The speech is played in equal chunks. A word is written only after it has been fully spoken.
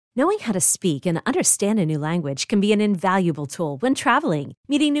Knowing how to speak and understand a new language can be an invaluable tool when traveling,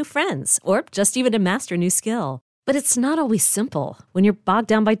 meeting new friends, or just even to master a new skill. But it's not always simple when you're bogged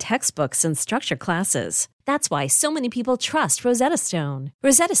down by textbooks and structured classes. That's why so many people trust Rosetta Stone.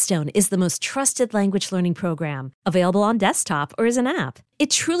 Rosetta Stone is the most trusted language learning program, available on desktop or as an app. It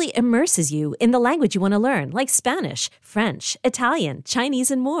truly immerses you in the language you want to learn, like Spanish, French, Italian,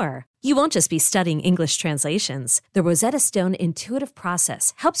 Chinese, and more. You won't just be studying English translations. The Rosetta Stone intuitive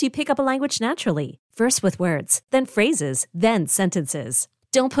process helps you pick up a language naturally, first with words, then phrases, then sentences.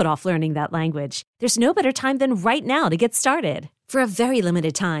 Don't put off learning that language. There's no better time than right now to get started. For a very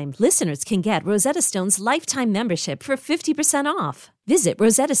limited time, listeners can get Rosetta Stone's lifetime membership for 50% off. Visit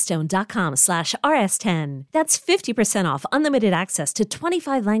rosettastone.com/rs10. That's 50% off unlimited access to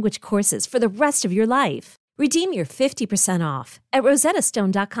 25 language courses for the rest of your life. Redeem your 50% off at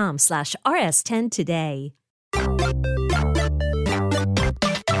rosettastone.com/rs10 today.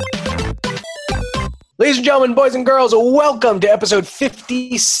 Ladies and gentlemen, boys and girls, welcome to episode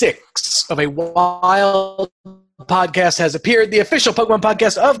 56 of A Wild Podcast Has Appeared, the official Pokemon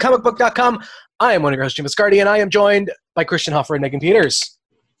podcast of comicbook.com. I am one of your hosts, Jim Viscardi, and I am joined by Christian Hoffer and Megan Peters.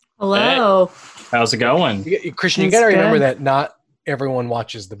 Hello. Hey. How's it going? Christian, you got to remember that not everyone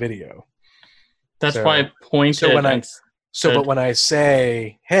watches the video. That's why I pointed. But when I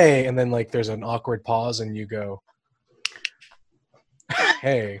say, hey, and then like there's an awkward pause and you go,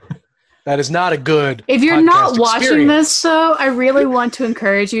 hey... That is not a good If you're not watching experience. this, though, I really want to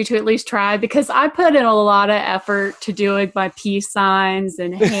encourage you to at least try, because I put in a lot of effort to doing my peace signs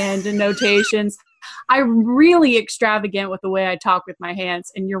and hand notations. I'm really extravagant with the way I talk with my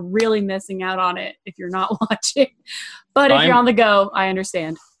hands, and you're really missing out on it if you're not watching. But if you're on the go, I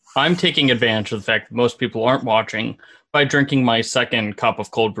understand. I'm taking advantage of the fact that most people aren't watching by drinking my second cup of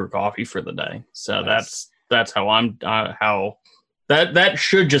cold brew coffee for the day. So nice. that's how I'm That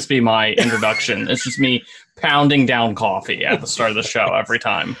should just be my introduction. It's just me pounding down coffee at the start of the show every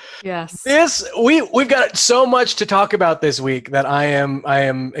time. Yes. We've got so much to talk about this week that I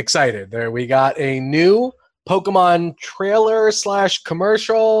am excited. We got a new Pokemon trailer /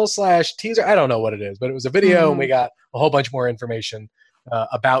 commercial / teaser. I don't know what it is, but it was a video, and we got a whole bunch more information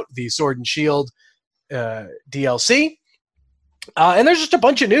about the Sword and Shield DLC. And there's just a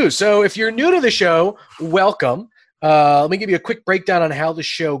bunch of news. So if you're new to the show, welcome. Let me give you a quick breakdown on how the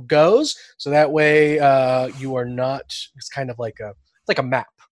show goes, so that way you are not. It's kind of like a map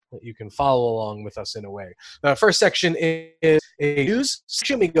that you can follow along with us in a way. The first section is a news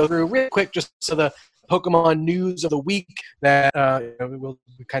section. We go through real quick just so the Pokemon news of the week that we'll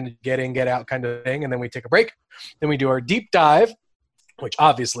kind of get in, get out kind of thing, and then we take a break. Then we do our deep dive, which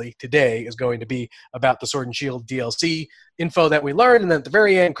obviously today is going to be about the Sword and Shield DLC info that we learned, and then at the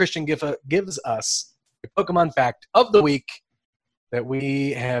very end, Christian gives us a Pokemon fact of the week that we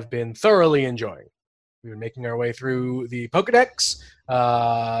have been thoroughly enjoying. We've been making our way through the Pokedex.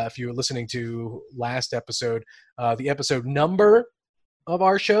 If you were listening to last episode, the episode number of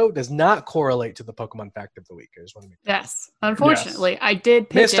our show does not correlate to the Pokemon fact of the week. I just want to make Yes. Unfortunately, I did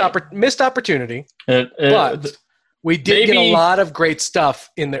pick missed opportunity, but we did get a lot of great stuff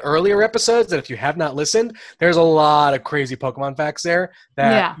in the earlier episodes that if you have not listened, there's a lot of crazy Pokemon facts there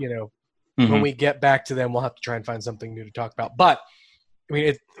that, when we get back to them, we'll have to try and find something new to talk about. But, I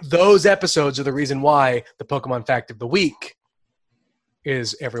mean, those episodes are the reason why the Pokemon Fact of the Week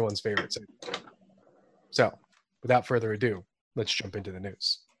is everyone's favorite segment. So, without further ado, let's jump into the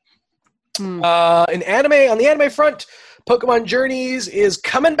news. On the anime front, Pokemon Journeys is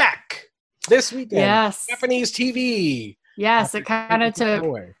coming back this weekend. Yes. Japanese TV. Yes, it kind of took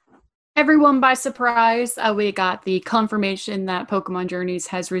everyone by surprise. We got the confirmation that Pokemon Journeys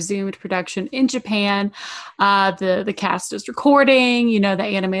has resumed production in Japan. The cast is recording. The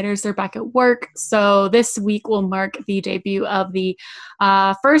animators are back at work. So this week will mark the debut of the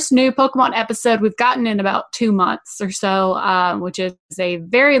first new Pokemon episode we've gotten in about 2 months or so, which is a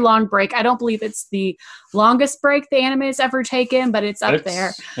very long break. I don't believe it's the longest break the anime has ever taken, but it's up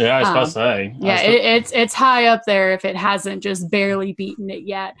there. Yeah, I was about to say. Yeah, it's high up there if it hasn't just barely beaten it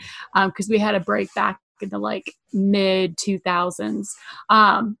yet, because we had a break back in the mid 2000s.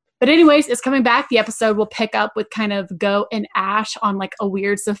 But anyways, it's coming back. The episode will pick up with kind of Go and Ash on a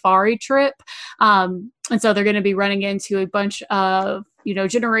weird safari trip. And so they're going to be running into a bunch of,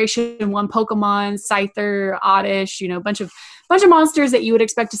 Generation 1 Pokemon, Scyther, Oddish, bunch of monsters that you would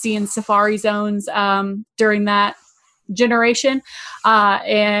expect to see in safari zones during that generation.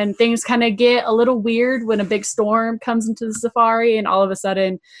 And things kind of get a little weird when a big storm comes into the safari, and all of a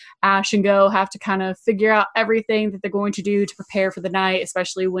sudden Ash and Go have to kind of figure out everything that they're going to do to prepare for the night,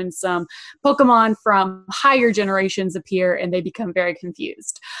 especially when some Pokemon from higher generations appear and they become very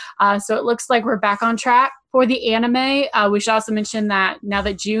confused. So it looks like we're back on track for the anime. We should also mention that now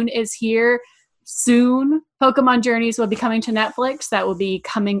that June is here, soon Pokemon Journeys will be coming to Netflix. That will be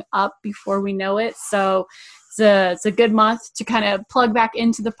coming up before we know it. So it's a good month to kind of plug back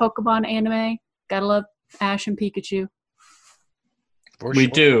into the Pokemon anime. Gotta love Ash and Pikachu. We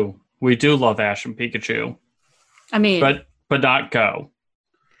do love Ash and Pikachu. I mean, but not Go.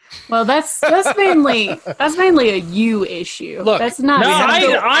 Well, that's mainly a you issue. Look, that's not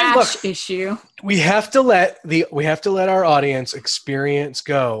an Ash issue. We have to let our audience experience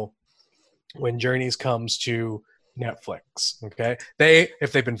Go when Journeys comes to Netflix. Okay,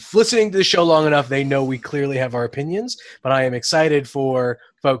 if they've been listening to the show long enough, they know we clearly have our opinions. But I am excited for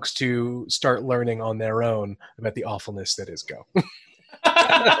folks to start learning on their own about the awfulness that is Go. All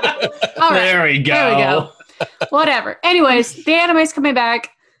right, there we go. Whatever. Anyways, the anime's coming back.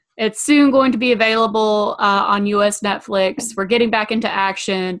 It's soon going to be available on US Netflix. We're getting back into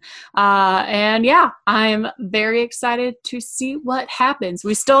action. And yeah, I'm very excited to see what happens.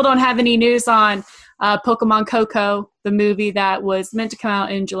 We still don't have any news on Pokemon Coco, the movie that was meant to come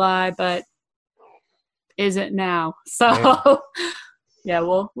out in July, but isn't now. So yeah,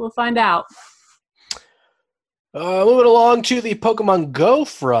 we'll find out. Moving along to the Pokemon Go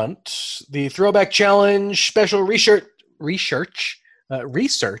front, the Throwback Challenge special research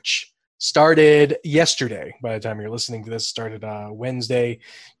started yesterday. By the time you're listening to this, started Wednesday,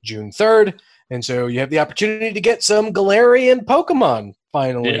 June 3rd. And so you have the opportunity to get some Galarian Pokemon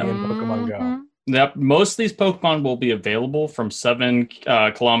finally in Pokemon Go. Yep. Most of these Pokemon will be available from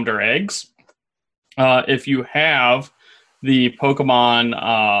 7-kilometer eggs. If you have the Pokemon,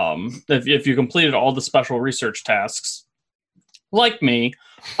 if you completed all the special research tasks, like me,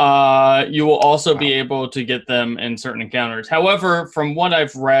 you will also be able to get them in certain encounters. However, from what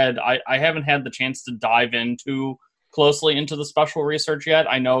I've read, I haven't had the chance to dive into closely into the special research yet.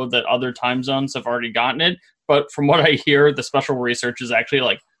 I know that other time zones have already gotten it, but from what I hear, the special research is actually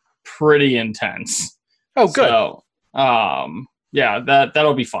like pretty intense. Oh, good. So, yeah,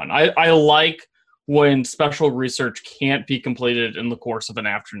 that'll be fun. I like when special research can't be completed in the course of an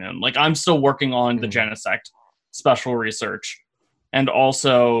afternoon. Like, I'm still working on the Genesect special research, and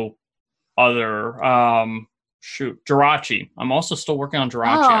also other Jirachi. I'm also still working on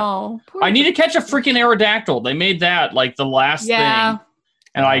Jirachi. Oh, I need to catch a freaking Aerodactyl. They made that like the last thing,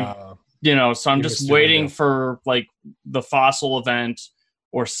 and so I'm just waiting for like the fossil event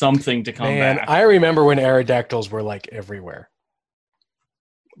or something to come back. I remember when Aerodactyls were like everywhere.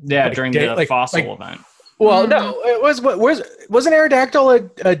 Yeah, like during the fossil event. Well, no, it wasn't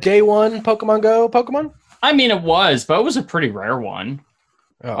Aerodactyl a day one Pokemon Go Pokemon? I mean, it was, but it was a pretty rare one.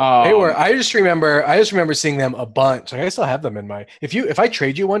 Oh, they were. I just remember seeing them a bunch. Like, I still have them in my. If I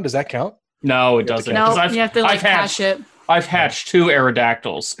trade you one, does that count? No, it doesn't. No, you have to cash it. I've hatched 2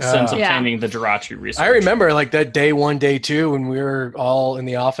 Aerodactyls since obtaining the Jirachi research. I remember like that day 1, day 2 when we were all in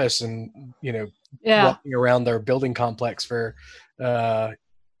the office and walking around their building complex for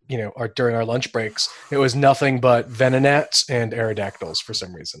during our lunch breaks. It was nothing but Venonats and Aerodactyls for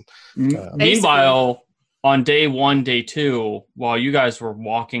some reason. Meanwhile, on day 1, day 2, while you guys were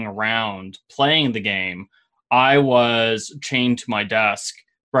walking around playing the game, I was chained to my desk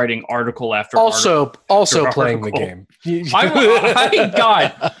writing article after article. Also playing the game. I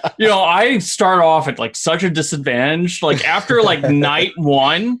start off at like such a disadvantage. Like after like night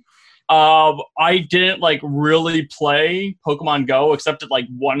 1, I didn't like really play Pokemon Go except at like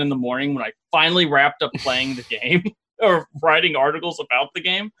 1 a.m. when I finally wrapped up playing the game or writing articles about the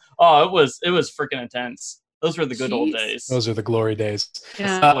game. Oh, it was freaking intense. Those were the good old days. Those are the glory days.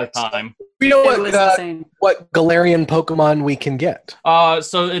 Yeah. Time. You know what Galarian Pokemon we can get?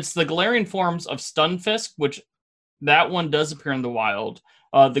 So it's the Galarian forms of Stunfisk, which that one does appear in the wild.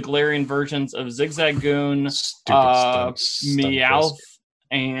 The Galarian versions of Zigzagoon, Meowth,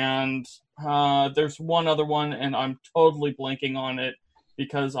 and there's one other one, and I'm totally blanking on it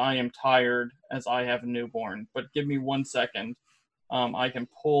because I am tired as I have a newborn. But give me 1 second. I can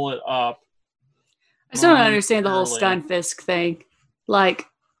pull it up. I still don't understand the whole Stunfisk thing. Like,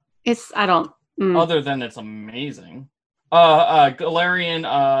 I don't. Other than it's amazing. Galarian,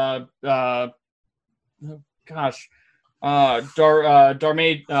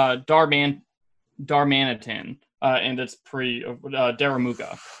 Darmanitan, and it's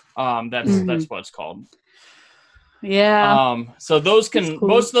Daramuga. That's what it's called. Yeah. So those That's cool.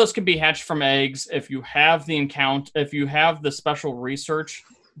 most of those can be hatched from eggs. If you have the special research,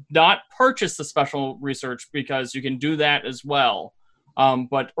 not purchase the special research because you can do that as well.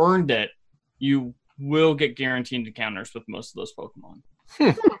 But earned it, you will get guaranteed encounters with most of those Pokemon.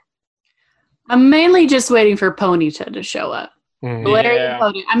 I'm mainly just waiting for Ponyta to show up. Yeah.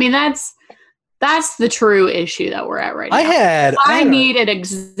 Pony. I mean, that's the true issue that we're at right now. I need an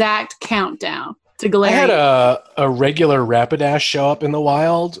exact countdown to Galarian. I had a regular Rapidash show up in the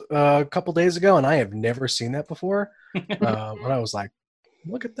wild a couple days ago, and I have never seen that before. And I was like,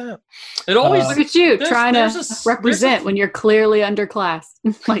 look at that. It always look at you trying to represent when you're clearly underclassed.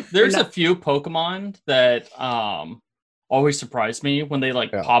 Like there's a few Pokemon that always surprise me when they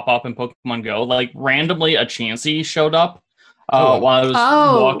pop up in Pokemon Go. Like randomly, a Chansey showed up while I was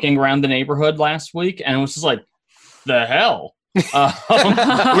walking around the neighborhood last week, and it was just like, the hell.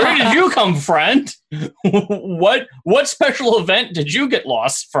 Where did you come, friend? What special event did you get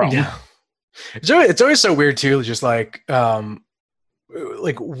lost from? Yeah. It's always so weird too, just like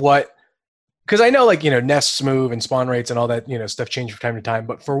what, because I know nests move and spawn rates and all that stuff change from time to time,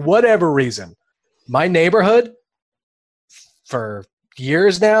 but for whatever reason my neighborhood for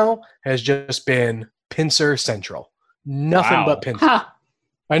years now has just been Pinsir Central. Nothing but Pinsir. Huh.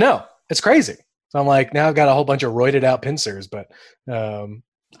 I know, it's crazy. So I'm like, now I've got a whole bunch of roided out Pinsirs, but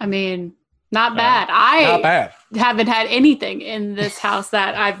I mean, not bad. Not bad. Haven't had anything in this house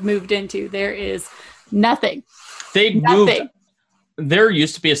that I've moved into. There is nothing. Moved. There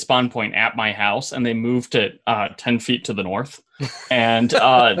used to be a spawn point at my house, and they moved it 10 feet to the north, and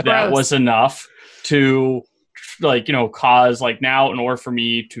that was enough to cause now in order for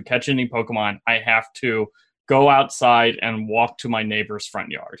me to catch any Pokemon, I have to go outside and walk to my neighbor's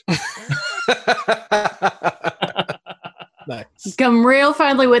front yard. Nice. Come real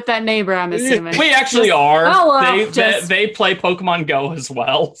friendly with that neighbor, I'm assuming. We actually are. They play Pokemon Go as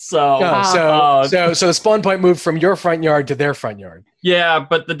well. So the spawn point moved from your front yard to their front yard. Yeah,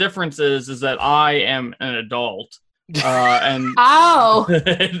 but the difference is that I am an adult. And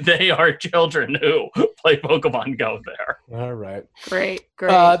they are children who play Pokemon Go there. All right. Great.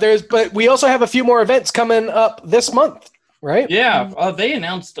 But we also have a few more events coming up this month, right? Yeah, they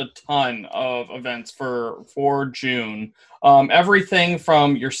announced a ton of events for June. Everything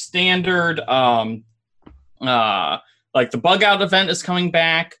from your standard, the bug out event is coming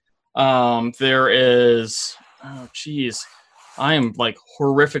back. There is, I am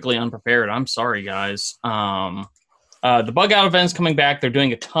horrifically unprepared. I'm sorry, guys. The bug out event is coming back. They're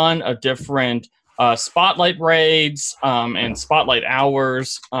doing a ton of different spotlight raids and spotlight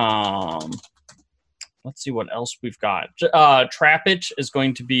hours. Let's see what else we've got. Trappage is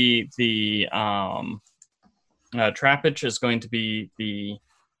going to be the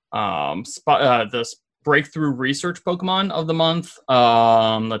breakthrough research Pokemon of the month.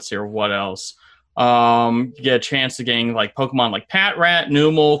 Let's see what else. You get a chance to gain Pokemon like Patrat,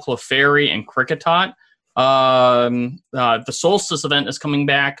 Numel, Clefairy, and Kricketot. The Solstice event is coming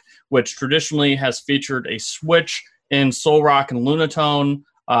back, which traditionally has featured a switch in Solrock and Lunatone.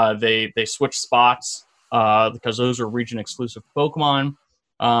 They switch spots because those are region exclusive Pokemon.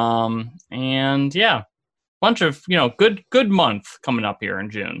 And yeah, bunch of good month coming up here in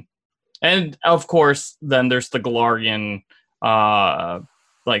June. And of course, then there's the Galarian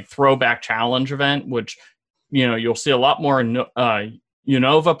throwback challenge event, which you'll see a lot more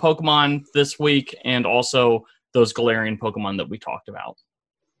Unova Pokemon this week, and also those Galarian Pokemon that we talked about.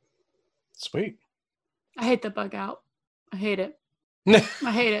 Sweet. I hate the bug out. I hate it.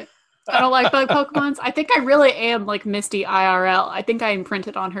 I hate it. I don't like bug Pokemons. I think I really am like Misty IRL. I think I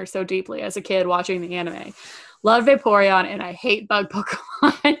imprinted on her so deeply as a kid watching the anime. Love Vaporeon, and I hate bug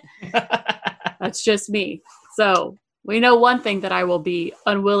Pokemon. That's just me. So we know one thing that I will be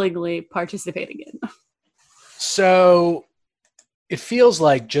unwillingly participating in. So it feels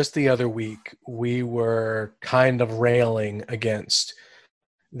like just the other week we were kind of railing against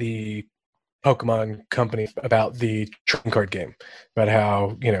the Pokemon company about the trading card game, about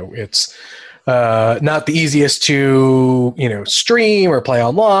how it's not the easiest to stream or play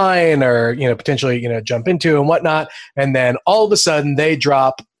online or potentially jump into and whatnot. And then all of a sudden they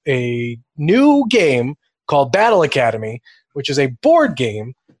drop a new game called Battle Academy, which is a board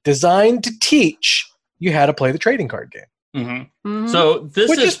game designed to teach you how to play the trading card game. Mm-hmm. Mm-hmm. So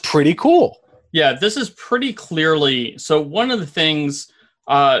which is pretty cool. Yeah, this is pretty clearly. So one of the things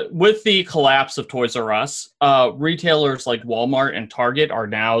with the collapse of Toys R Us, retailers like Walmart and Target are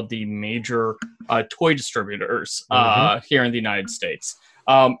now the major toy distributors here in the United States.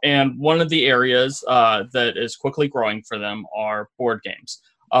 And one of the areas that is quickly growing for them are board games.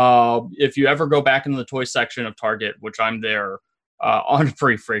 If you ever go back into the toy section of Target, which I'm there on a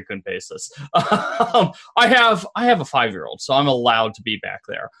pretty frequent basis, I have a 5-year-old, so I'm allowed to be back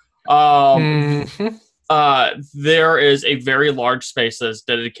there. There is a very large space that is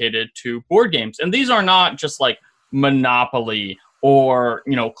dedicated to board games, and these are not just like Monopoly or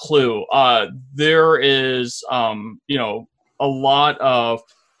Clue. There is a lot of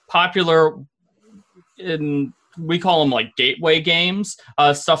popular, we call them like gateway games,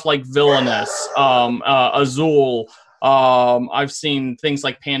 stuff like Villainous, Azul. I've seen things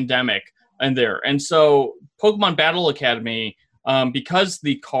like Pandemic in there, and so Pokemon Battle Academy. Because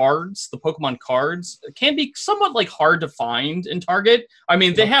the Pokemon cards, can be somewhat like hard to find in Target. I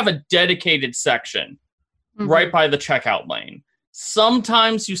mean, they have a dedicated section right by the checkout lane.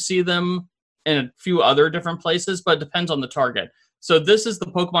 Sometimes you see them in a few other different places, but it depends on the Target. So this is the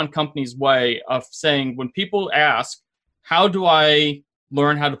Pokemon Company's way of saying, when people ask, how do I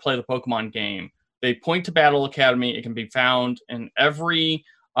learn how to play the Pokemon game? They point to Battle Academy. It can be found in every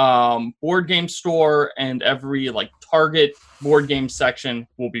board game store, and every like Target board game section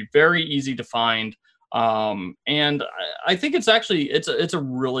will be very easy to find. And I think it's a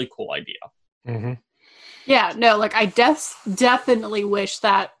really cool idea. Mm-hmm. Yeah, no, like I definitely wish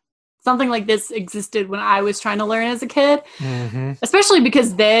that something like this existed when I was trying to learn as a kid, especially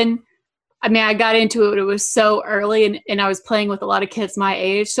because then, I mean, I got into it was so early, and I was playing with a lot of kids my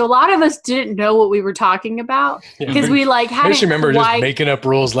age. So a lot of us didn't know what we were talking about because we like hadn't. I just remember just making up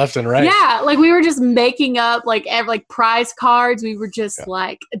rules left and right. Yeah, like we were just making up like prize cards. We were just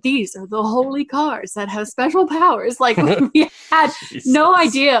like, these are the holy cards that have special powers. Like we had no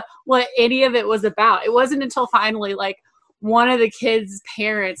idea what any of it was about. It wasn't until finally like one of the kids'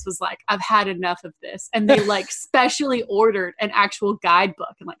 parents was like, I've had enough of this. And they like specially ordered an actual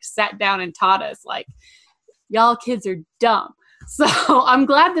guidebook and like sat down and taught us like, y'all kids are dumb. So I'm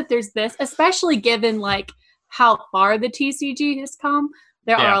glad that there's this, especially given like how far the TCG has come.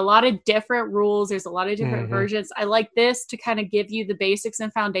 There are a lot of different rules. There's a lot of different versions. I like this to kind of give you the basics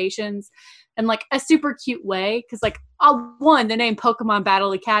and foundations in like a super cute way. Cause like the name Pokemon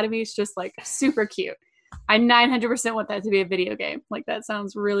Battle Academy is just like super cute. I 900% want that to be a video game. Like that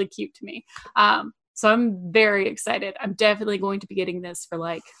sounds really cute to me. So I'm very excited. I'm definitely going to be getting this for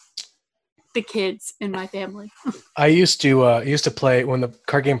like the kids in my family. I used to play when the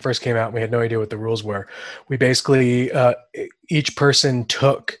card game first came out. We had no idea what the rules were. We basically each person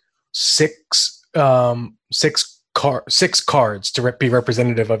took six cards to be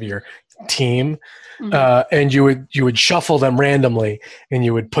representative of your team, and you would shuffle them randomly, and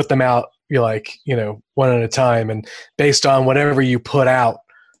you would put them out. You're like, one at a time, and based on whatever you put out,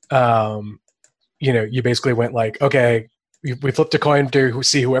 you basically went like, okay, we flipped a coin to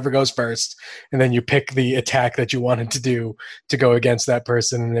see whoever goes first, and then you pick the attack that you wanted to do to go against that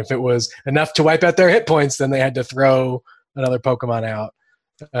person. And if it was enough to wipe out their hit points, then they had to throw another Pokemon out.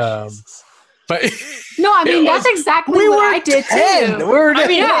 But no, I mean that's exactly what I did too. I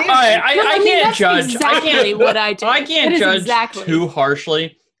can't judge. Exactly what I did. I can't judge too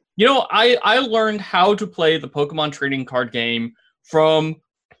harshly. I learned how to play the Pokemon trading card game from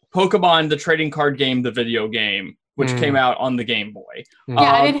Pokemon the Trading Card Game, the video game, which came out on the Game Boy.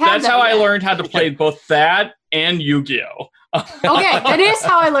 I didn't have that's how I learned how to play both that and Yu-Gi-Oh! Okay, that is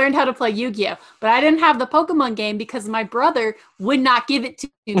how I learned how to play Yu-Gi-Oh! But I didn't have the Pokemon game because my brother would not give it to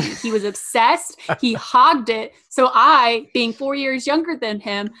me. He was obsessed. He hogged it. So I, being 4 years younger than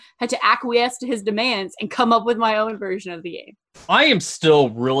him, had to acquiesce to his demands and come up with my own version of the game. I am still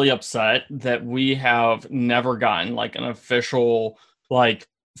really upset that we have never gotten like an official like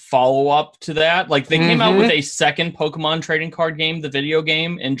follow-up to that. Like they came out with a second Pokemon trading card game, the video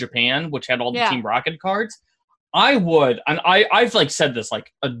game in Japan, which had all the Team Rocket cards. I've like said this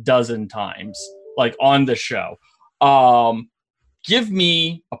like a dozen times, like on the show. Give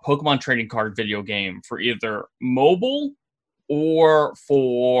me a Pokemon trading card video game for either mobile or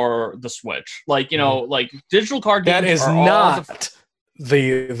for the Switch. Like, like digital card games. That is not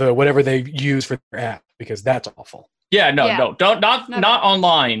the whatever they use for their app, because that's awful. Not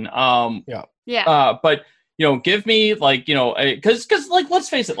online. But give me like, because like, let's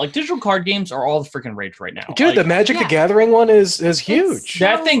face it, like digital card games are all the freaking rage right now. Dude, like, the Magic the Gathering one is huge.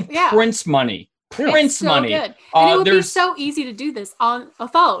 That thing prints money. Prints money. Good. And it would be so easy to do this on a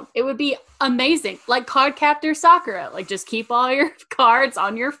phone. It would be amazing. Like Cardcaptor Sakura. Like just keep all your cards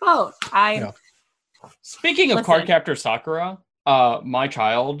on your phone. Speaking of Cardcaptor Sakura, my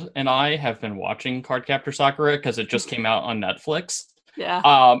child and I have been watching Cardcaptor Sakura because it just came out on Netflix.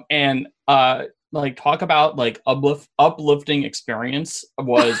 Like talk about like uplifting experience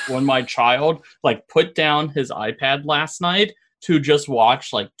was when my child like put down his iPad last night to just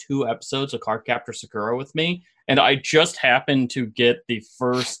watch like 2 episodes of Cardcaptor Sakura with me, and I just happened to get the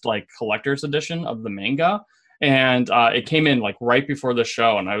first like collector's edition of the manga, and it came in like right before the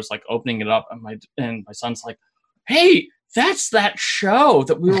show, and I was like opening it up, and my son's like, "Hey, that's that show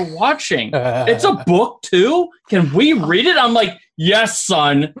that we were watching. It's a book too. Can we read it?" I'm like, "Yes,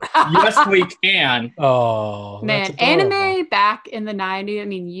 son. Yes, we can." Oh, man, anime back in the 90s. I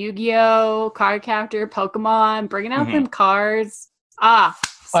mean, Yu-Gi-Oh, Cardcaptor, Pokemon, bringing out them cards.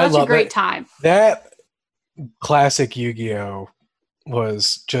 Such a great time. That classic Yu-Gi-Oh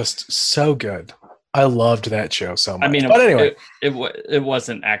was just so good. I loved that show so much. I mean, but anyway, it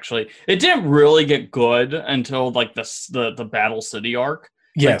wasn't actually. It didn't really get good until like the Battle City arc.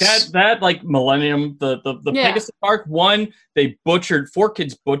 Yes, like that like Millennium, the Pegasus arc. One, they butchered.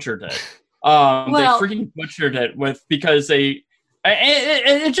 4Kids butchered it. They freaking butchered it because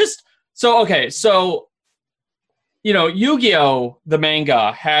it just so you know, Yu-Gi-Oh, the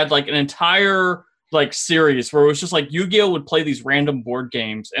manga had like an entire like series where it was just like Yu-Gi-Oh would play these random board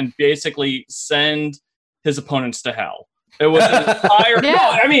games and basically send his opponents to hell. It was an entire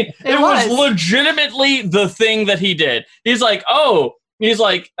it was legitimately the thing that he did. He's like, you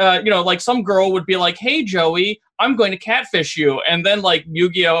know, like some girl would be like, "Hey Joey, I'm going to catfish you." And then like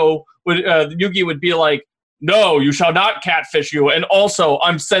Yu-Gi-Oh would be like, "No, you shall not catfish you. And also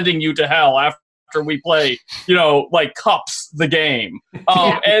I'm sending you to hell after we play, you know, like Cups the game."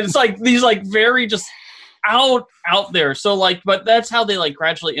 And it's like these like very just out there. So like, but that's how they like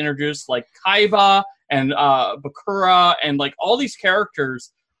gradually introduced like Kaiba and Bakura and like all these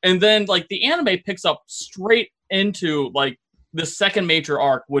characters. And then like the anime picks up straight into like the second major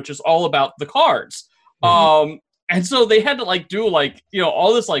arc, which is all about the cards. And so they had to like do like, you know,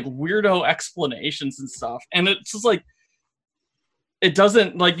 all this like weirdo explanations and stuff. And it's just like, it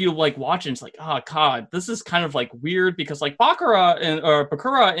doesn't like you like watch and it's like, oh god, this is kind of like weird because like Bakura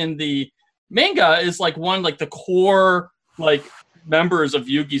in the manga is like one like the core like members of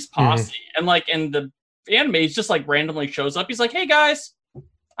Yugi's posse, and like in the anime he's just like randomly shows up. He's like, "Hey guys,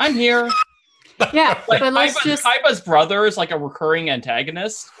 I'm here." Yeah, like but Kaiba's brother is like a recurring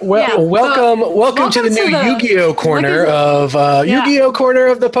antagonist. Welcome to the new Yu-Gi-Oh corner of Yu-Gi-Oh corner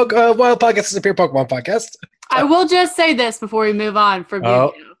of the Wild Podcast is a pure Pokemon podcast. I will just say this before we move on from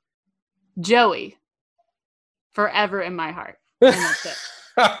Yu-Gi-Oh. Joey, forever in my heart. And that's it.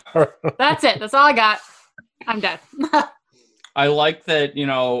 That's it. That's all I got. I'm done. I like that, you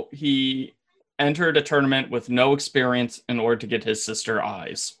know, he entered a tournament with no experience in order to get his sister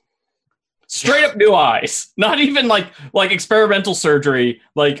eyes. Straight up new eyes. Not even like experimental surgery.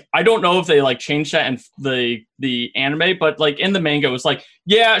 Like, I don't know if they like changed that in the anime, but like in the manga it was like,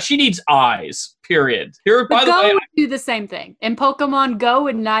 yeah, she needs eyes. Period. Here, by the way, do the same thing in Pokemon Go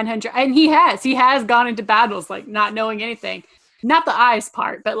in 900, and he has gone into battles like not knowing anything. Not the eyes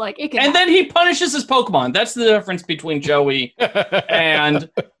part, but like it can. And then he punishes his Pokemon. That's the difference between Joey and,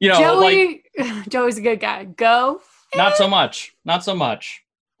 you know, Joey's a good guy. Go. Not so much. Not so much.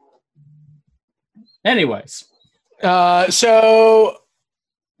 Anyways, so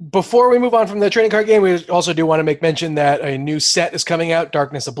before we move on from the trading card game, we also do want to make mention that a new set is coming out,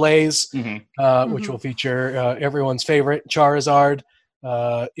 Darkness Ablaze, which will feature everyone's favorite Charizard,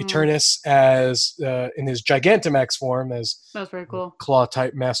 Eternus as in his Gigantamax form as that's very cool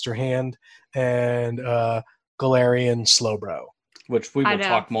claw-type Master Hand, and Galarian Slowbro. Which we will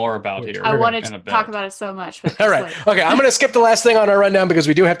talk more about here. I wanted to talk about it so much. All right. Okay, I'm going to skip the last thing on our rundown because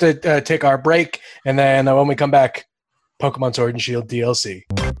we do have to take our break. And then when we come back, Pokemon Sword and Shield DLC.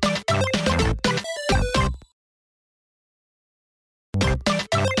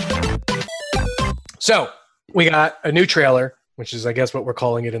 So we got a new trailer, which is, I guess, what we're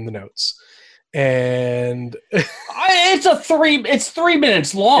calling it in the notes. And it's 3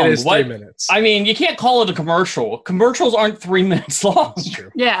 minutes long. It is 3 minutes. I mean, you can't call it a commercial. Commercials aren't 3 minutes long. That's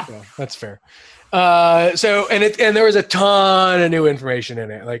true. Yeah, that's fair. So there was a ton of new information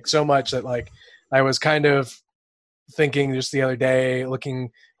in it, like so much that like I was kind of thinking just the other day, looking,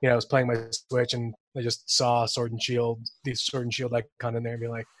 you know, I was playing my Switch and I just saw Sword and Shield icon in there, and be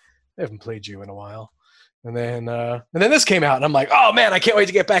like, I haven't played you in a while. And then this came out, and I'm like, oh man, I can't wait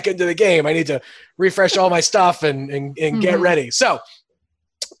to get back into the game. I need to refresh all my stuff and get ready. So,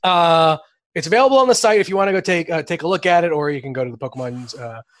 it's available on the site if you want to go take a look at it, or you can go to the Pokemon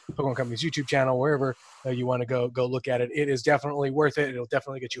Company's YouTube channel, wherever you want to go look at it. It is definitely worth it. It'll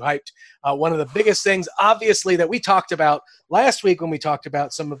definitely get you hyped. One of the biggest things, obviously, that we talked about last week when we talked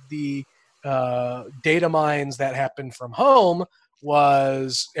about some of the data mines that happened from home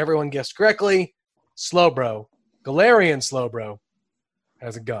was, everyone guessed correctly, Slowbro, Galarian Slowbro,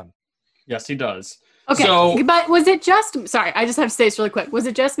 has a gun. Yes, he does. Okay, so, but was it just, sorry, I just have to say this really quick. Was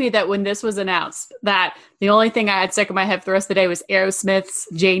it just me that when this was announced that the only thing I had stuck in my head for the rest of the day was Aerosmith's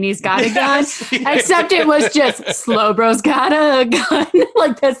Janie's Got a Gun, except it was just Slowbro's Got a Gun.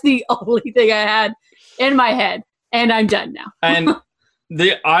 Like, that's the only thing I had in my head, and I'm done now. And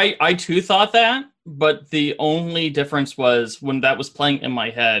I too thought that, but the only difference was when that was playing in my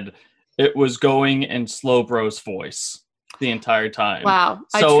head, it was going in Slowbro's voice the entire time. Wow,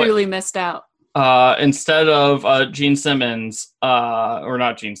 so I truly missed out. Instead of Gene Simmons, or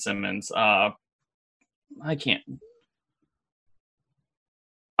not Gene Simmons, I can't.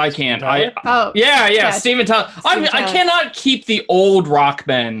 Steven Tyler. I cannot keep the old rock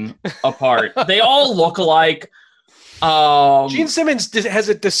men apart. They all look alike. Gene Simmons has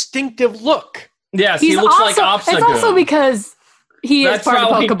a distinctive look. Yes, he looks like Obstagoon. It's also because he is part of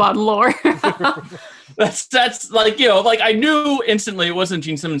Pokemon lore. That's like, you know, like I knew instantly it wasn't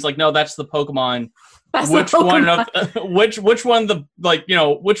Gene Simmons. Like, no, that's the Pokemon. Which one of the like, you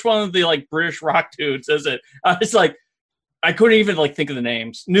know, which one of the like British rock dudes is it? It's like I couldn't even like think of the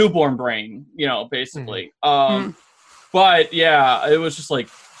names. Newborn Brain, you know, basically. But yeah, it was just like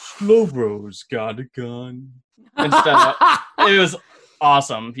Slowbro's Got a Gun. Instead of, it was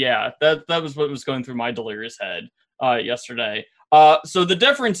awesome. Yeah, that was what was going through my delirious head yesterday. So the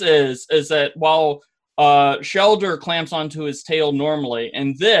difference is that while Shelder clamps onto his tail normally,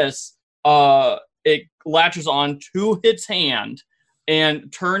 and this it latches on to its hand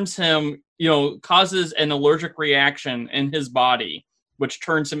and turns him, you know, causes an allergic reaction in his body, which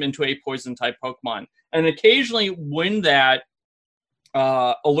turns him into a poison type Pokemon. And occasionally when that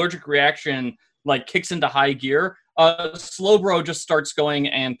allergic reaction like kicks into high gear, Slowbro just starts going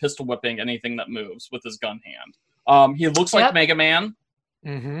and pistol whipping anything that moves with his gun hand. He looks like Mega Man.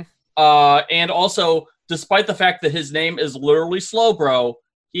 Mm-hmm. And also, despite the fact that his name is literally Slowbro,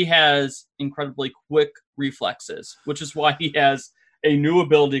 he has incredibly quick reflexes, which is why he has a new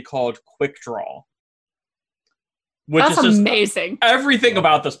ability called Quick Draw. Which That's is just amazing. Everything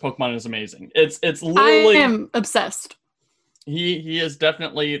about this Pokemon is amazing. It's literally. I am obsessed. He is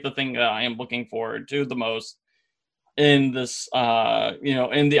definitely the thing that I am looking forward to the most in this,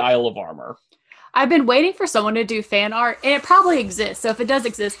 in the Isle of Armor. I've been waiting for someone to do fan art, and it probably exists. So if it does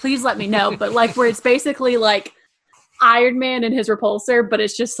exist, please let me know. But like where it's basically like Iron Man and his repulsor, but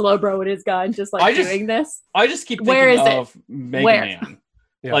it's just Slowbro and his gun, just like doing this. I just keep thinking of Mega Man.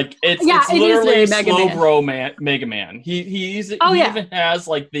 Yeah. Like it's literally Slowbro Mega Man. He even has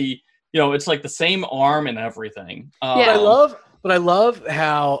like the, you know, it's like the same arm and everything. But I love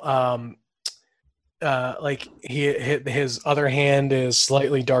how like his other hand is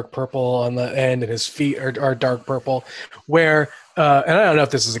slightly dark purple on the end, and his feet are dark purple. Where and I don't know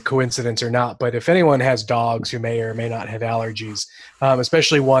if this is a coincidence or not, but if anyone has dogs who may or may not have allergies,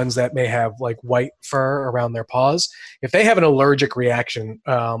 especially ones that may have like white fur around their paws, if they have an allergic reaction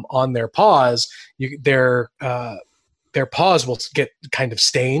on their paws, their paws will get kind of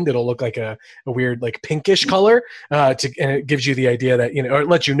stained. It'll look like a weird, like pinkish color, and it gives you the idea that, you know, or it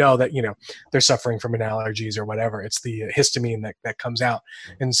lets you know that, you know, they're suffering from an allergies or whatever. It's the histamine that comes out.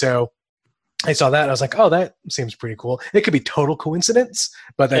 And so I saw that and I was like, oh, that seems pretty cool. It could be total coincidence,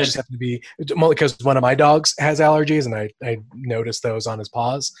 but that just happened to be because one of my dogs has allergies, and I noticed those on his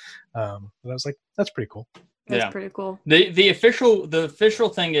paws. And I was like, that's pretty cool. That's pretty cool. The official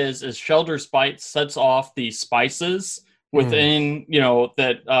thing is Shelder's bite sets off the spices within, you know,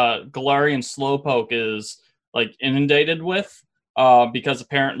 that Galarian Slowpoke is like inundated with, because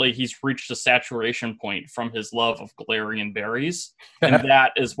apparently he's reached a saturation point from his love of Galarian berries, and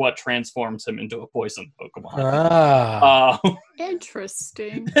that is what transforms him into a poison Pokemon.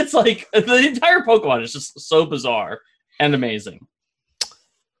 Interesting. It's like the entire Pokemon is just so bizarre and amazing.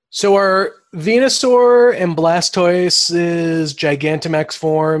 So are Venusaur and Blastoise's Gigantamax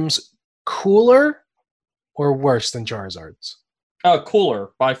forms cooler or worse than Charizard's? Cooler,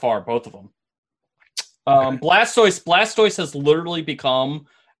 by far, both of them. Okay. Blastoise has literally become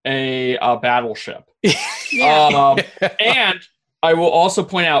a battleship. And I will also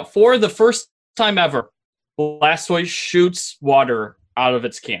point out, for the first time ever, Blastoise shoots water out of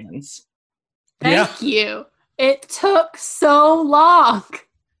its cannons. Thank you. It took so long.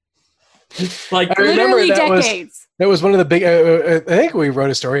 Like I remember decades. That was one of the big. I think we wrote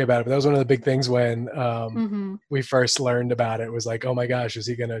a story about it, but that was one of the big things when we first learned about it. It was like, oh my gosh, is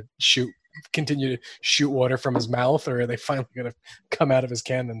he going to continue to shoot water from his mouth, or are they finally going to come out of his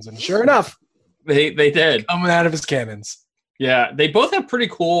cannons? And sure enough, they did coming out of his cannons. Yeah, they both have pretty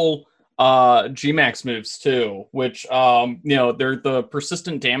cool G-Max moves too, which they're the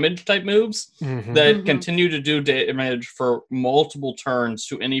persistent damage type moves that continue to do damage for multiple turns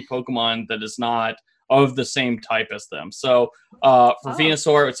to any Pokemon that is not of the same type as them. So for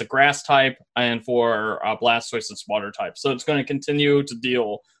Venusaur, it's a grass type, and for Blastoise, it's water type. So it's going to continue to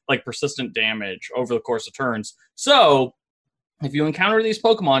deal like persistent damage over the course of turns. So if you encounter these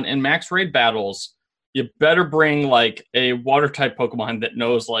Pokemon in max raid battles, you better bring like a water type Pokemon that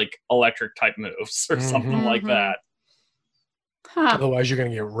knows like electric type moves or something like that. Huh. Otherwise, you're going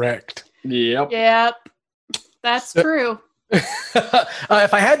to get wrecked. Yep. That's true.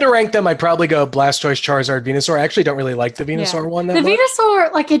 If I had to rank them, I'd probably go Blastoise, Charizard, Venusaur. I actually don't really like the Venusaur one that the much.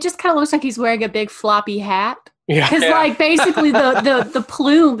 Venusaur, like, it just kind of looks like he's wearing a big floppy hat. Yeah. Because, like, basically the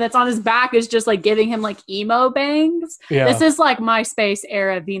plume that's on his back is just, like, giving him, like, emo bangs. Yeah. This is, like, MySpace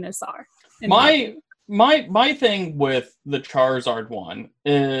era Venusaur. My thing with the Charizard one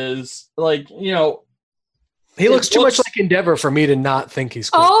is, like, you know, he looks too much like Endeavor for me to not think he's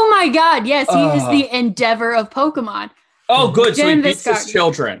cool. Oh my god, yes, he is the Endeavor of Pokemon. Oh, good. So he beats his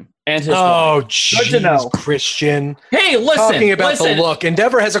children and his wife. Jeez, Christian. Hey, listen. Talking about the look.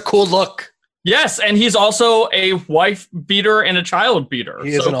 Endeavor has a cool look. Yes, and he's also a wife beater and a child beater.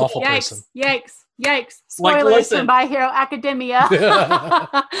 He is an awful person. Yikes. Spoilers from My Hero Academia.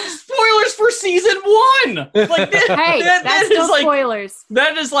 Spoilers for season 1. Like, that's still like, spoilers.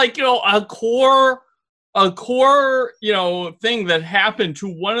 That is like, you know, a core, you know, thing that happened to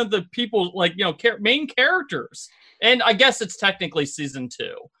one of the people, like, you know, main characters. And I guess it's technically season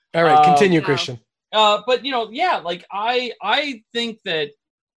 2. All right, continue, Christian. But, you know, yeah, like, I think that,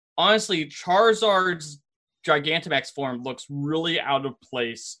 honestly, Charizard's Gigantamax form looks really out of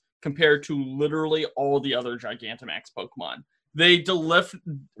place compared to literally all the other Gigantamax Pokemon. They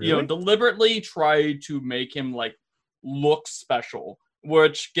deliberately try to make him, like, look special,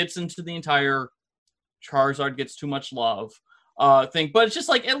 which gets into the entire Charizard gets too much love thing. But it's just,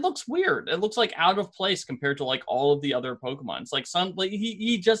 like, it looks weird. It looks, like, out of place compared to, like, all of the other Pokemon. It's like,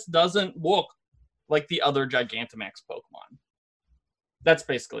 he just doesn't look like the other Gigantamax Pokemon. That's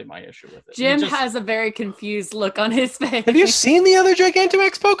basically my issue with it. Jim has a very confused look on his face. Have you seen the other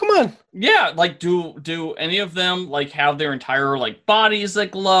Gigantamax Pokemon? Yeah, like, do any of them, like, have their entire, like, bodies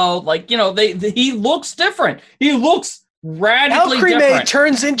that glow? Like, you know, he looks different. He looks radically different. Alcremate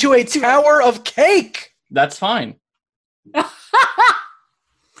turns into a tower of cake. That's fine. I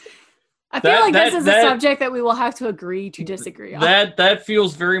feel like this is a subject that we will have to agree to disagree on. That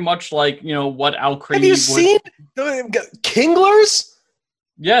feels very much like, you know, what Alcremate Have you seen the Kinglers?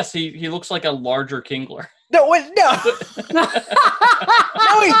 Yes, he looks like a larger Kingler. No. No, he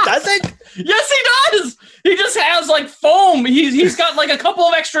doesn't. Yes, he does. He just has, like, foam. He's got, like, a couple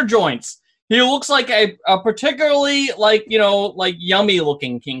of extra joints. He looks like a particularly, like, you know, like, yummy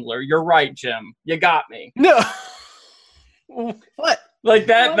looking Kingler. You're right, Jim. You got me. No. What? Like,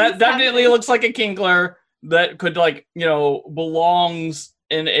 that definitely looks like a Kingler that could, like, you know, belongs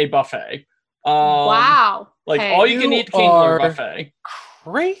in a buffet. Wow. Like, all you can eat Kingler buffet.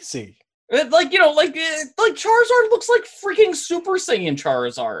 Crazy. Like, you know, like Charizard looks like freaking Super Saiyan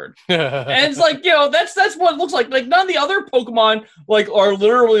Charizard. And it's like, you know, that's what it looks like. Like, none of the other Pokemon, like, are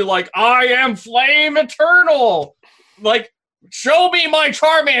literally like, I am Flame Eternal. Like, show me my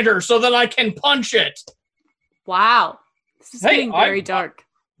Charmander so that I can punch it. Wow. This is getting very dark.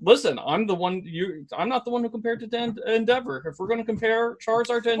 Listen, I'm not the one who compared to Endeavor. If we're going to compare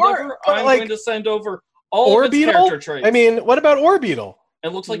Charizard to Endeavor, I'm going to send over all of its character traits. I mean, what about Orbeetle?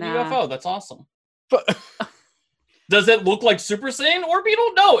 It looks like UFO. That's awesome. Does it look like Super Saiyan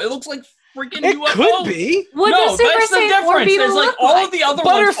Orbeetle? No, it looks like freaking UFO. It could be. What does Super that's the Saiyan difference. Orbeetle There's, like, look all of the other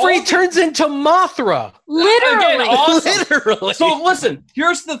ones. Butterfree turns into Mothra. Literally. Again, awesome. Literally. So listen,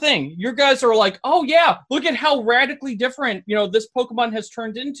 here's the thing. You guys are like, oh yeah, look at how radically different, you know, this Pokemon has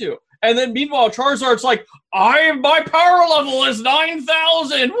turned into. And then meanwhile, Charizard's like, my power level is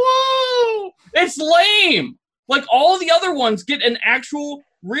 9,000. Whoa! It's lame. Like, all the other ones get an actual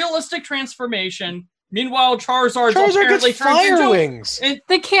realistic transformation. Meanwhile, Charizard apparently gets fire wings.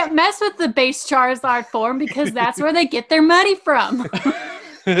 They can't mess with the base Charizard form because that's where they get their money from.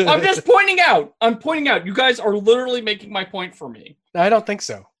 I'm just pointing out. You guys are literally making my point for me. I don't think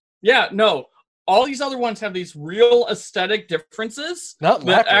so. Yeah, no. All these other ones have these real aesthetic differences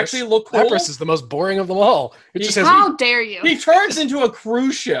that actually look cool. Lapras is the most boring of them all. How dare you? He turns into a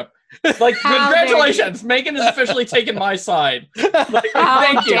cruise ship. Like, congratulations, Megan has officially taken my side. Like,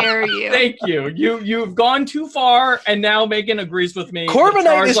 How dare you? Thank you. You've gone too far, and now Megan agrees with me.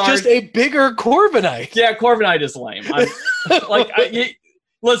 Corviknight is just a bigger Corviknight. Yeah, Corviknight is lame.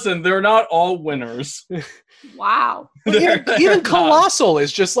 Listen, they're not all winners. Wow. Even Colossal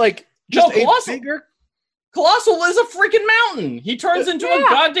is just like bigger. Colossal is a freaking mountain. He turns into a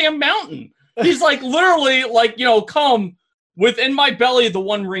goddamn mountain. He's like literally like, you know, come within my belly, the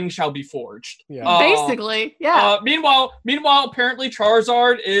One Ring shall be forged. Yeah. Basically, yeah. Meanwhile, apparently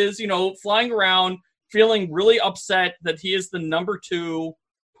Charizard is, flying around, feeling really upset that he is the number 2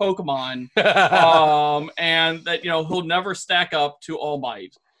 Pokemon, and that he'll never stack up to All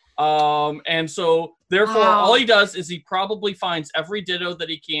Might. And so therefore, all he does is he probably finds every Ditto that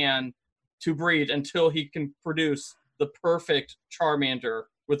he can to breed until he can produce the perfect Charmander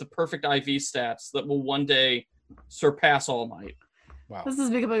with the perfect IV stats that will one day surpass All Might. Wow. This is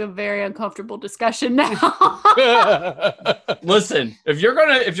becoming a very uncomfortable discussion now. Listen, if you're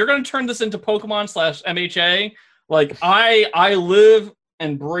gonna turn this into Pokemon/MHA, like I live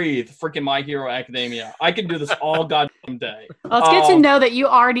and breathe freaking My Hero Academia. I can do this all goddamn day. Well, it's good to know that you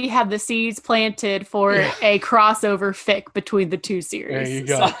already have the seeds planted for a crossover fic between the 2 series. There you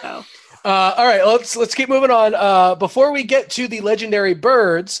go. So. All right, let's keep moving on. Before we get to the legendary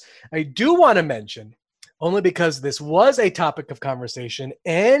birds, I do want to mention, only because this was a topic of conversation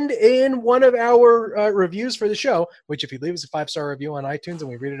and in one of our reviews for the show, which if you leave us a 5-star review on iTunes and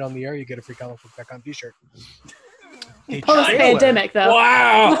we read it on the air, you get a free comicbook.com t-shirt. Post-pandemic, though.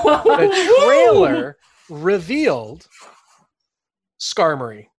 Wow. The trailer revealed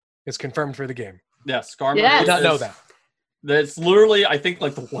Skarmory is confirmed for the game. Yeah, Skarmory. Yes. I did not know that. That's literally, I think,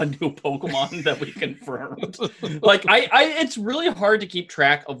 like the one new Pokemon that we confirmed. Like, it's really hard to keep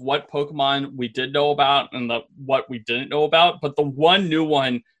track of what Pokemon we did know about and what we didn't know about. But the one new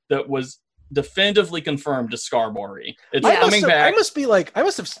one that was definitively confirmed is Skarmory. It's coming back. I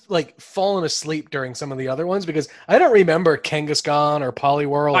must have fallen asleep during some of the other ones because I don't remember Kangaskhan or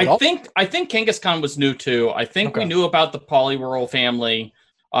Poliwhirl. I think Kangaskhan was new too. I think we knew about the Poliwhirl family.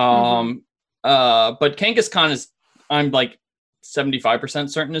 But Kangaskhan is, I'm like 75%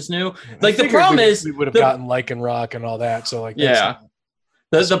 certain is new. Like the problem is we would have gotten Lycanroc and all that. So like,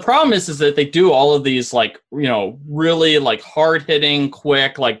 the problem is that they do all of these really like hard hitting,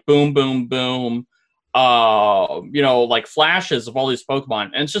 quick, like boom, boom, boom, like flashes of all these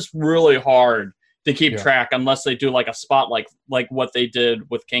Pokemon. And it's just really hard to keep track unless they do like a spot like what they did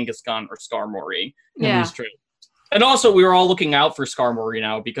with Kangaskhan or Skarmory in these trailers. And also we were all looking out for Skarmory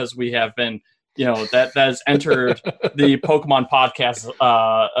now because we have been that has entered the Pokemon podcast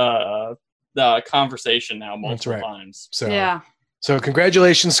the conversation now multiple times. So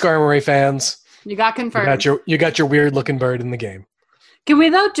congratulations, Skarmory fans. You got confirmed. You got your weird looking bird in the game. Can we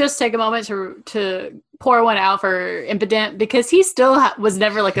though just take a moment to pour one out for Impotent because he still was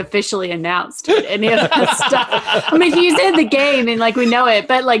never like officially announced any of that stuff. I mean, he's in the game and like we know it,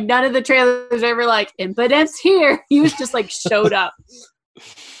 but like none of the trailers ever like Impotent's here. He was just like showed up.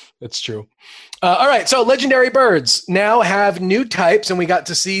 That's true. All right, so legendary birds now have new types, and we got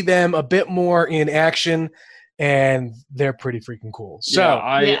to see them a bit more in action, and they're pretty freaking cool. So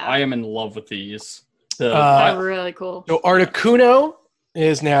I am in love with these. They're really cool. So Articuno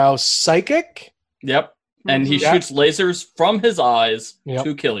is now psychic. Yep, and he shoots lasers from his eyes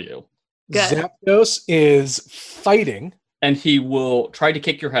to kill you. Good. Zapdos is fighting, and he will try to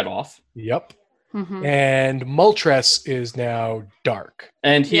kick your head off. Yep. Mm-hmm. And Moltres is now dark.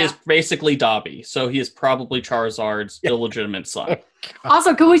 And he is basically Dobby, so he is probably Charizard's illegitimate son.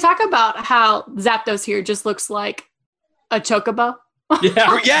 Also, can we talk about how Zapdos here just looks like a chocobo?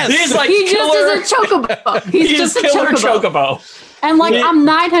 Yeah, yes. He just is a chocobo. He's just a chocobo. And like, I'm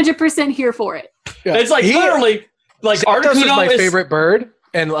 900% here for it. Yeah. It's like literally, like Zapdos is my favorite bird,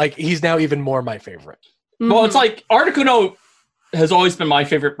 and like he's now even more my favorite. Mm-hmm. Well, it's like Articuno has always been my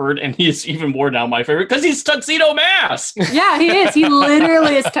favorite bird, and he's even more now my favorite because he's Tuxedo Mask. Yeah, he is. He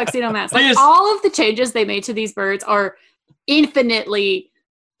literally is Tuxedo Mask. Like all of the changes they made to these birds are infinitely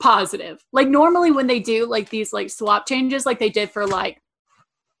positive. Like normally when they do like these like swap changes, like they did for like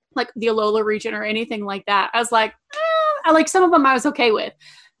the Alola region or anything like that, I was like, I like some of them I was okay with.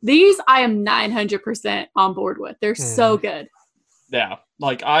 These I am 900% on board with. They're so good. Yeah,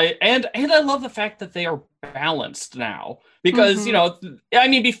 like I love the fact that they are balanced now because I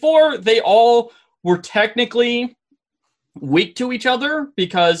mean before they all were technically weak to each other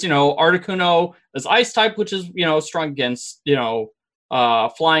because Articuno is ice type, which is strong against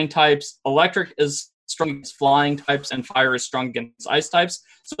flying types. Electric is strong against flying types, and fire is strong against ice types.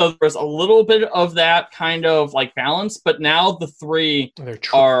 So there's a little bit of that kind of like balance, but now the three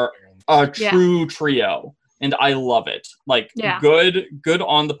are a true trio. And I love it. Like, good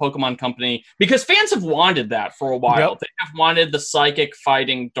on the Pokemon Company. Because fans have wanted that for a while. Yep. They have wanted the psychic,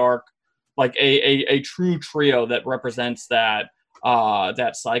 fighting, dark, like a true trio that represents that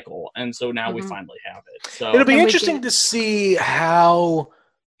cycle. And so now we finally have it. So it'll be interesting to see how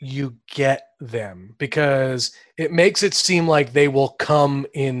you get them. Because it makes it seem like they will come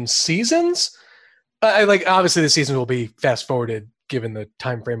in seasons. like obviously the season will be fast forwarded given the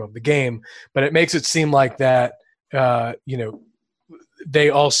time frame of the game, but it makes it seem like that they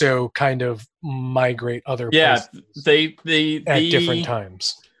also kind of migrate other places at different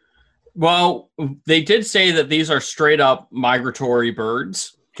times. Well, they did say that these are straight up migratory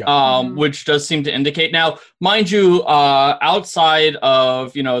birds, which does seem to indicate. Now, mind you, outside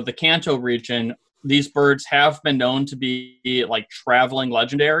of the Kanto region, these birds have been known to be like traveling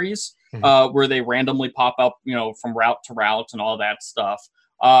legendaries, where they randomly pop up, from route to route and all that stuff.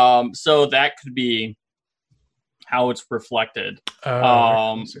 So that could be how it's reflected.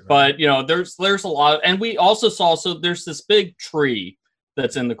 But there's a lot and we also saw, so there's this big tree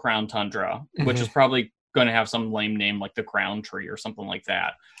that's in the Crown Tundra, which is probably going to have some lame name like the Crown Tree or something like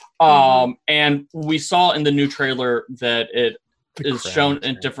that. And we saw in the new trailer that it is shown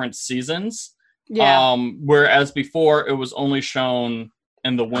in different seasons. Whereas before it was only shown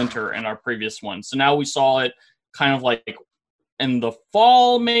in the winter in our previous one. So now we saw it kind of like in the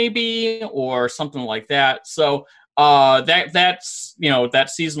fall maybe, or something like that. So that's that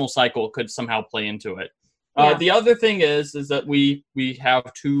seasonal cycle could somehow play into it. The other thing is that we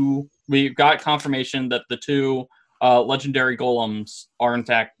got confirmation that the two legendary golems are in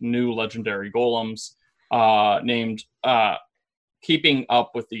fact new legendary golems, named keeping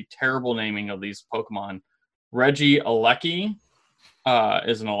up with the terrible naming of these Pokemon. Regieleki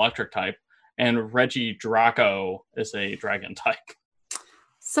is an electric type, and Regidrago is a dragon type.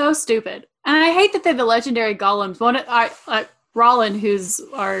 So stupid. And I hate that they're the legendary golems. Rollin, who's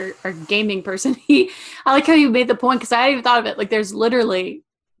our gaming person, I like how you made the point, because I hadn't even thought of it. Like, there's literally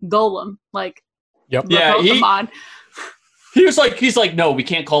golem, like, Pokemon. He's like, no, we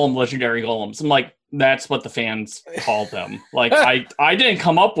can't call them legendary golems. I'm like, that's what the fans call them. Like, I didn't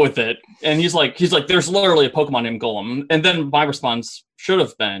come up with it. And he's like, there's literally a Pokemon named Golem. And then my response should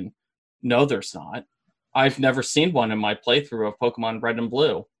have been, no, there's not. I've never seen one in my playthrough of Pokemon Red and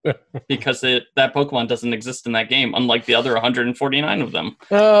Blue, because that Pokemon doesn't exist in that game, unlike the other 149 of them.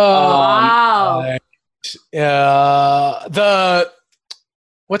 Wow.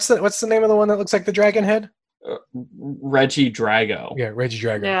 What's the name of the one that looks like the dragon head? Regidrago. Yeah,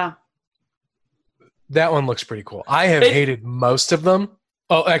 Regidrago. Yeah. That one looks pretty cool. I have hated most of them.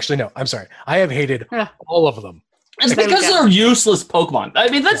 Oh, actually, no. I'm sorry. I have hated all of them. It's because they're useless Pokemon. I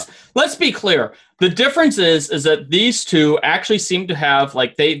mean, let's be clear. The difference is that these two actually seem to have,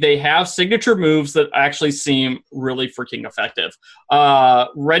 like, they have signature moves that actually seem really freaking effective.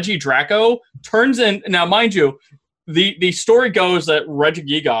 Regidrago turns in. Now, mind you, the story goes that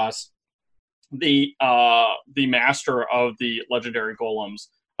Regigigas, the master of the legendary golems,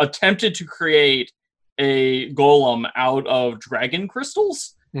 attempted to create a golem out of dragon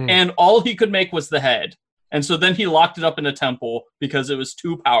crystals, and all he could make was the head. And so then he locked it up in a temple because it was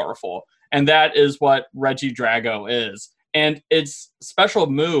too powerful. And that is what Regidrago is. And its special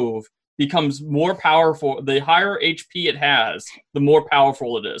move becomes more powerful. The higher HP it has, the more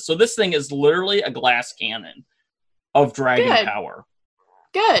powerful it is. So this thing is literally a glass cannon of dragon power.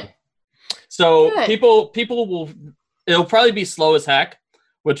 Good. So people will, it'll probably be slow as heck,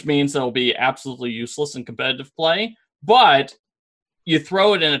 which means it'll be absolutely useless in competitive play. But you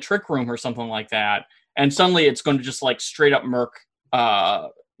throw it in a trick room or something like that, and suddenly it's going to just like straight up murk,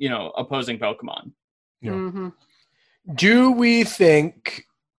 opposing Pokemon. Yeah. Mm-hmm. Do we think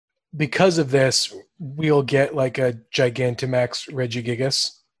because of this we'll get like a Gigantamax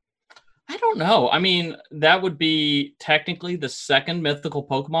Regigigas? I don't know. I mean, that would be technically the second mythical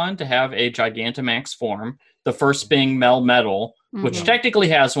Pokemon to have a Gigantamax form. The first being Melmetal, which technically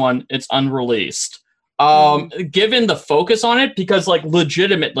has one. It's unreleased. Given the focus on it, because like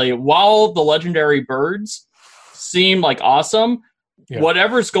legitimately, while the legendary birds seem like awesome,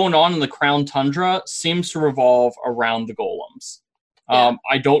 whatever's going on in the Crown Tundra seems to revolve around the golems.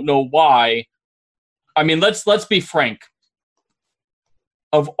 I don't know why. I mean, let's be frank.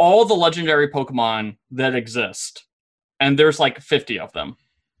 Of all the legendary Pokemon that exist, and there's like 50 of them,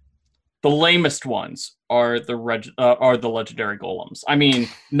 the lamest ones are the legendary golems. I mean,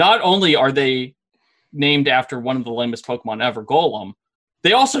 not only are they named after one of the lamest Pokemon ever, Golem,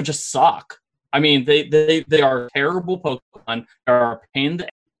 they also just suck. I mean, they are terrible Pokemon. They are a pain in the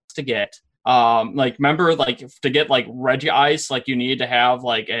ass to get. Like, remember, like, to get like Regice, like you needed to have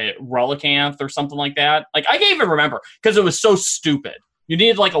like a Relicanth or something like that. Like, I can't even remember because it was so stupid. You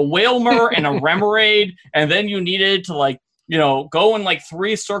needed like a Wailmer and a Remoraid, and then you needed to like, go in like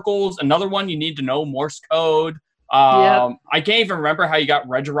 3 circles. Another one, you need to know Morse code. I can't even remember how you got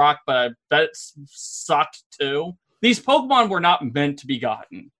Regirock, but that sucked too. These Pokemon were not meant to be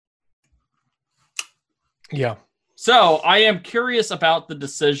gotten. Yeah. So I am curious about the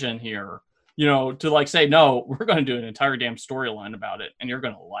decision here. to like say, no, we're going to do an entire damn storyline about it, and you're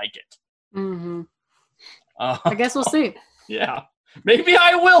going to like it. Mm-hmm. I guess we'll see. Yeah, maybe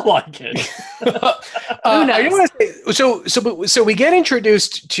I will like it. Who knows? So we get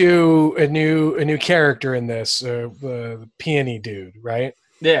introduced to a new character in this, the peony dude, right?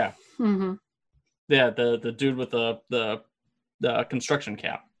 Yeah. Mm-hmm. Yeah, the dude with the construction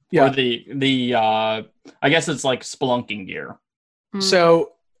cap. Yeah. Or the I guess it's like spelunking gear. Mm-hmm.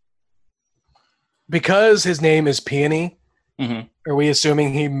 So because his name is Peony, are we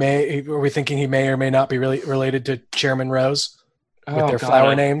assuming are we thinking he may or may not be really related to Chairman Rose with their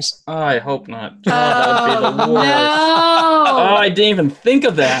flower names? I hope not. Oh, that would be the worst. No. Oh, I didn't even think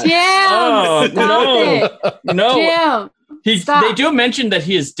of that. Jim, stop it. No. Jim, stop. They do mention that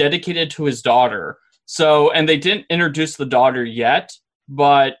he is dedicated to his daughter. So, and they didn't introduce the daughter yet,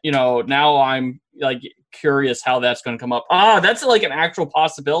 but now I'm like curious how that's going to come up. That's like an actual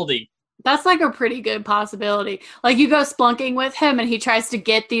possibility. That's like a pretty good possibility. Like you go splunking with him and he tries to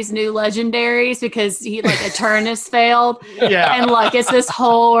get these new legendaries because he like a turn has failed. Yeah. And like it's this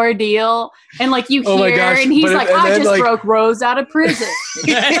whole ordeal. And like you Oh my hear gosh, and he's but like, and I then, just like- broke Rose out of prison.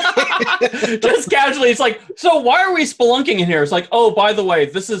 Just casually, it's like, so why are we spelunking in here? It's like, oh, by the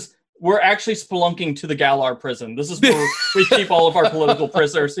way, we're actually spelunking to the Galar prison. This is where we keep all of our political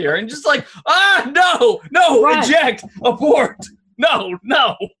prisoners here. And just like, no, Right. eject, abort. No.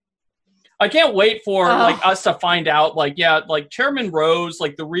 I can't wait for like us to find out, like, like Chairman Rose,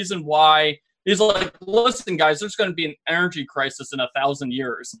 like the reason why he's like, listen, guys, there's going to be an energy crisis in 1,000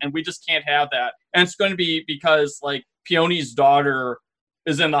 years, and we just can't have that. And it's going to be because like Peony's daughter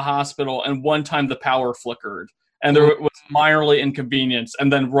is in the hospital, and one time the power flickered, and there was minorly inconvenience,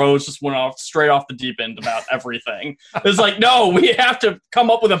 and then Rose just went straight off the deep end about everything. It's like, no, we have to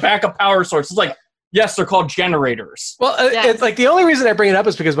come up with a backup power source. It's like, yes, they're called generators. Well, it's like the only reason I bring it up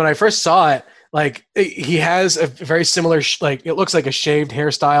is because when I first saw it, like he has a very similar, like it looks like a shaved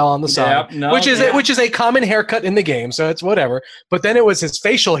hairstyle on the side, which is a common haircut in the game, so it's whatever. But then it was his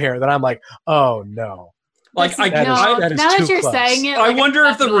facial hair that I'm like, oh no. Like now that you're saying it, I like, wonder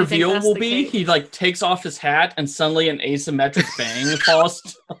if the definitely think reveal that's will the be case. he like takes off his hat and suddenly an asymmetric bang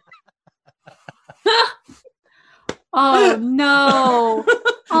falls. Oh no!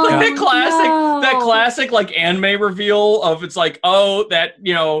 Oh, that classic like anime reveal of it's like, oh, that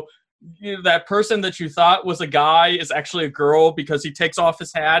that person that you thought was a guy is actually a girl because he takes off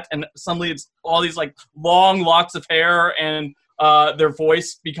his hat and suddenly it's all these like long locks of hair and their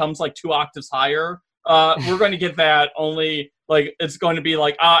voice becomes like 2 octaves higher. We're going to get that, only like it's going to be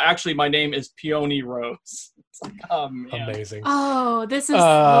like, actually my name is Peony Rose. It's like, oh man. Amazing. Oh, this is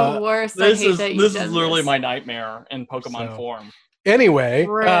the worst. This is literally my nightmare in Pokemon form. Anyway,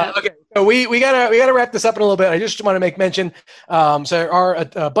 okay, so we gotta wrap this up in a little bit. I just want to make mention. So there are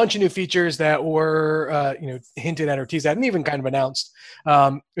a bunch of new features that were hinted at or teased at and even kind of announced.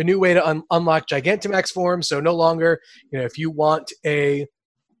 A new way to unlock Gigantamax forms. So no longer, if you want a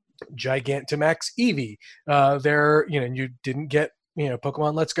Gigantamax Eevee, you didn't get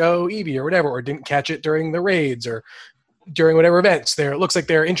Pokemon Let's Go Eevee or whatever, or didn't catch it during the raids or during whatever events. It looks like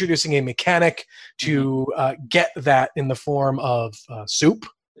they're introducing a mechanic to get that in the form of soup.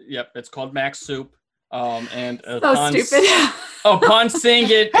 Yep, it's called Max Soup. And so stupid. Upon seeing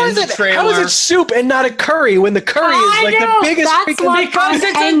it in the trailer, how is it soup and not a curry when the curry is like the biggest freaking? Because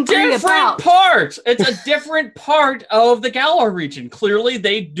it's a different part. It's a different part of the Galar region. Clearly,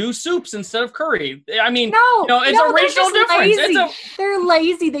 they do soups instead of curry. I mean, it's a regional difference. They're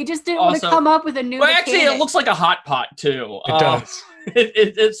lazy. They just didn't want to come up with a new. Well, actually, it looks like a hot pot too. It does.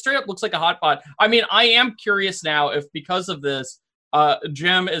 It straight up looks like a hot pot. I mean, I am curious now if because of this,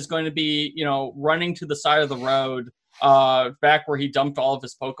 Jim is going to be, running to the side of the road, back where he dumped all of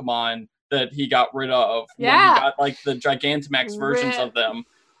his Pokemon that he got rid of. Yeah. When he got like the Gigantamax versions of them.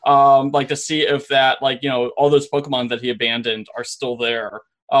 Like to see if that, all those Pokemon that he abandoned are still there.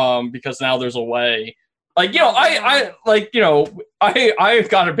 Because now there's a way. I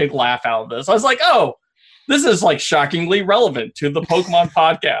got a big laugh out of this. I was like, oh, this is like shockingly relevant to the Pokemon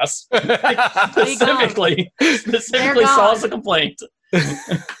podcast. specifically solves the complaint.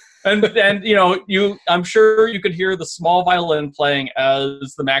 and I'm sure you could hear the small violin playing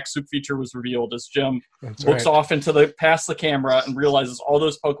as the Max Soup feature was revealed, as Jim looks off into past the camera and realizes all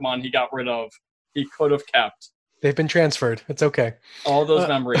those Pokemon he got rid of, he could have kept. They've been transferred. It's okay. All those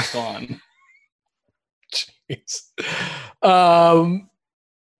memories gone. Jeez.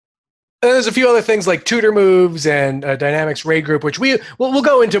 And there's a few other things like tutor moves and dynamics raid group, which we'll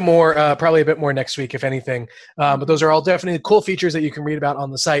go into more, probably a bit more next week, if anything. But those are all definitely cool features that you can read about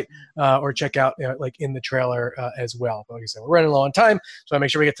on the site or check out like in the trailer as well. But like I said, we're running low on time, so I make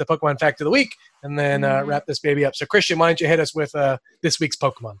sure we get to the Pokemon Fact of the Week and then wrap this baby up. So Christian, why don't you hit us with this week's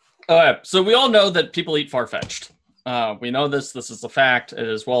Pokemon? All right. So we all know that people eat Farfetch'd. We know this. This is a fact. It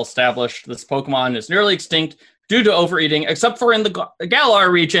is well established. This Pokemon is nearly extinct due to overeating, except for in the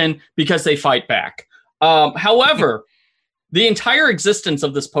Galar region because they fight back. However, the entire existence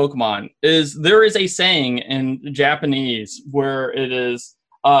of this Pokemon there is a saying in Japanese where it is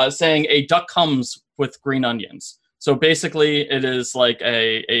saying a duck comes with green onions. So basically it is like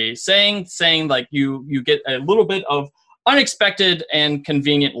a saying like you get a little bit of unexpected and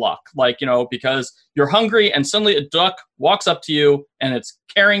convenient luck, like, because you're hungry and suddenly a duck walks up to you and it's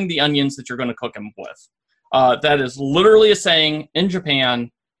carrying the onions that you're going to cook him with. That is literally a saying in Japan,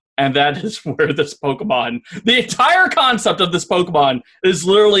 and that is where this Pokemon, the entire concept of this Pokemon is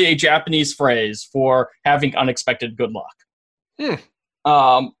literally a Japanese phrase for having unexpected good luck.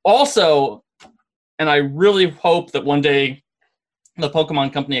 Also, and I really hope that one day the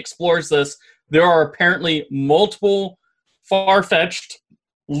Pokemon Company explores this, there are apparently multiple far-fetched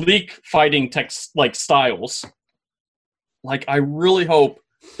leak fighting styles. Like, I really hope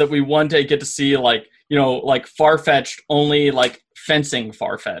that we one day get to see like far-fetched only like fencing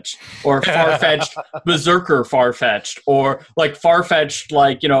far-fetched, or far-fetched berserker far-fetched, or like far-fetched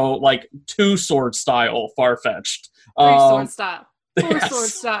like two-sword style far-fetched. Three-sword style. Yes. Four-sword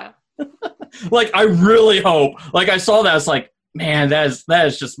style. Like, I really hope, like, I saw that, I was like, man, that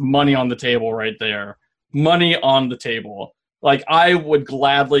is just money on the table right there. Money on the table. Like, I would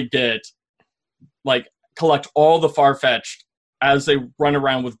gladly collect all the far-fetched as they run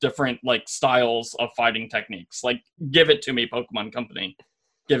around with different like styles of fighting techniques. Like, give it to me, Pokemon Company.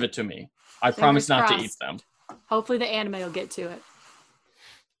 Give it to me. I promise not to eat them. Hopefully the anime will get to it.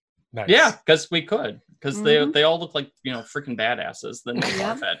 Nice. Yeah, because we could. Because they all look like, freaking badasses. The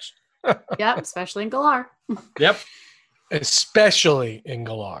far-fetched. Yep, especially in Galar. Yep. Especially in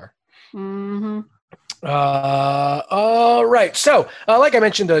Galar. Mm-hmm. All right. So, like I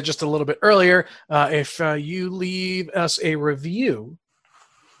mentioned just a little bit earlier, if you leave us a review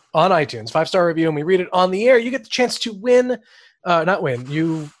on iTunes, 5-star review, and we read it on the air, you get the chance to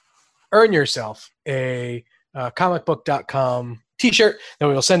you earn yourself a comicbook.com t-shirt that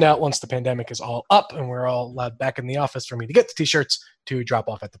we will send out once the pandemic is all up and we're all allowed back in the office for me to get the t-shirts to drop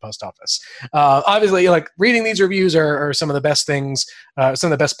off at the post office. Obviously, like, reading these reviews are some of the best things,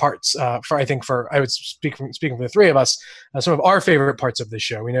 some of the best parts I would speaking for the three of us, some of our favorite parts of this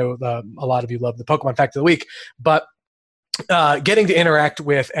show. We know a lot of you love the Pokemon Fact of the Week, but getting to interact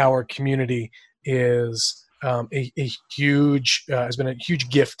with our community is has been a huge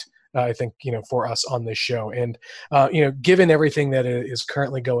gift, I think, for us on this show. And, given everything that is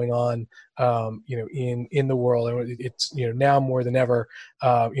currently going on, in the world, and it's, now more than ever,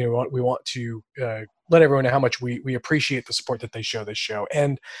 we want to let everyone know how much we appreciate the support that they show this show.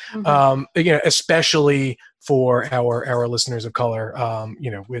 And, especially for our listeners of color,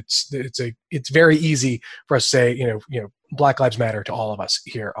 it's very easy for us to say, Black Lives Matter to all of us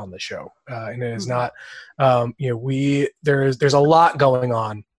here on the show. And it is not, there's a lot going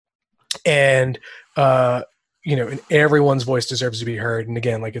on. And and everyone's voice deserves to be heard. And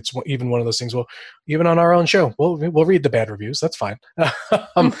again, like, it's even one of those things. Well, even on our own show, we'll read the bad reviews. That's fine.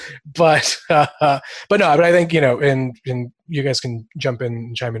 But I think, and you guys can jump in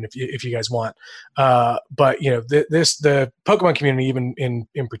and chime in if you guys want. But the Pokemon community, even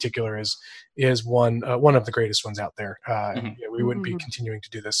in particular, is one of the greatest ones out there. And, we wouldn't be continuing to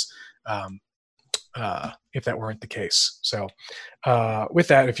do this if that weren't the case. So with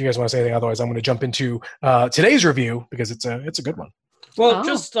that, if you guys want to say anything, otherwise I'm going to jump into today's review because it's a good one. Well,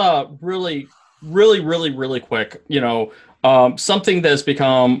 just really, really, really, really quick, something that's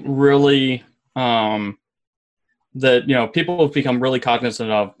become really, that, people have become really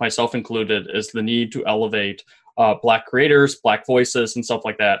cognizant of, myself included, is the need to elevate Black creators, Black voices, and stuff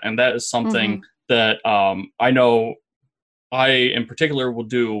like that. And that is something that I know I, in particular, will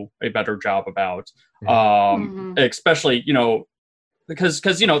do a better job about, especially, because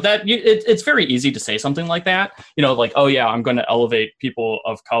that it's very easy to say something like that, like, oh yeah, I'm going to elevate people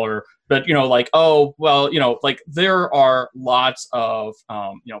of color, but like, oh well, like, there are lots of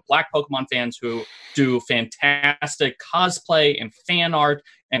Black Pokemon fans who do fantastic cosplay and fan art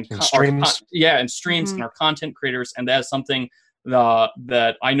and streams, and streams, and are content creators, and that is something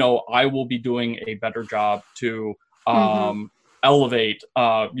that I know I will be doing a better job to elevate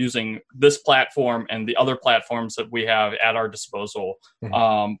using this platform and the other platforms that we have at our disposal.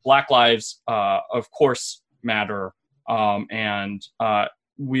 Black lives, of course, matter, and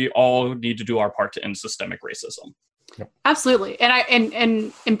we all need to do our part to end systemic racism. Absolutely.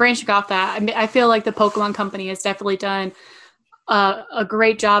 And branching off that, I mean, I feel like the Pokemon Company has definitely done a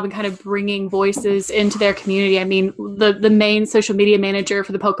great job in kind of bringing voices into their community. I mean, the main social media manager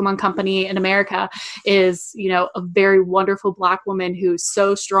for the Pokemon Company in America is, a very wonderful Black woman who's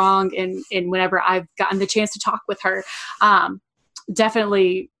so strong. And whenever I've gotten the chance to talk with her,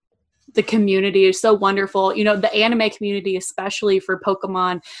 definitely the community is so wonderful. The anime community, especially for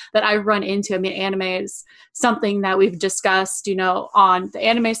Pokemon that I run into. I mean, anime is something that we've discussed, on the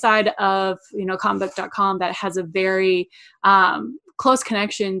anime side of, comicbook.com, that has a very close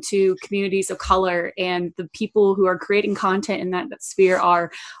connection to communities of color, and the people who are creating content in that sphere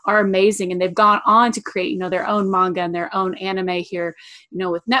are amazing. And they've gone on to create, their own manga and their own anime here,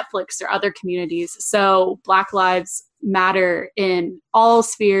 with Netflix or other communities. So Black Lives Matter in all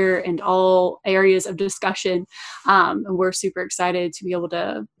sphere and all areas of discussion. And we're super excited to be able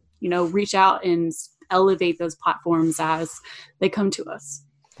to, reach out and elevate those platforms as they come to us.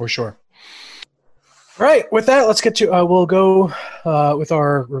 For sure. All right. With that, let's get to, we'll go with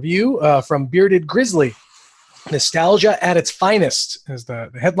our review from Bearded Grizzly. Nostalgia at its finest is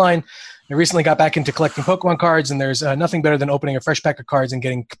the headline. I recently got back into collecting Pokemon cards, and there's nothing better than opening a fresh pack of cards and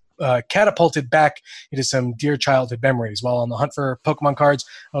getting catapulted back into some dear childhood memories. While on the hunt for Pokemon cards,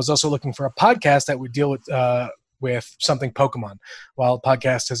 I was also looking for a podcast that would deal with something Pokemon. While a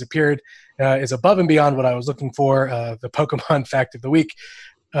podcast has appeared, is above and beyond what I was looking for. The Pokemon Fact of the Week.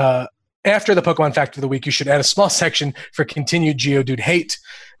 After the Pokemon Fact of the Week, you should add a small section for continued Geodude hate.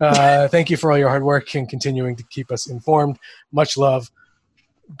 Thank you for all your hard work and continuing to keep us informed. Much love,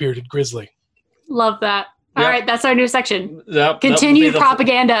 Bearded Grizzly. Love that. All right, that's our new section. Yep, Continued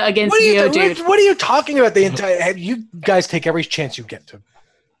propaganda against Geodude. What are you talking about? You guys take every chance you get to.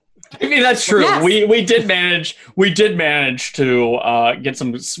 I mean, that's true. Yes. We did manage to get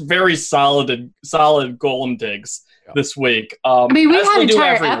some very solid golem digs this week. I mean, we had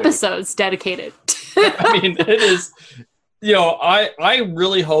entire episodes dedicated. I mean, it is, I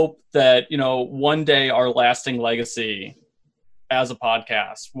really hope that, one day our lasting legacy as a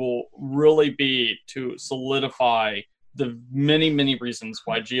podcast will really be to solidify the many, many reasons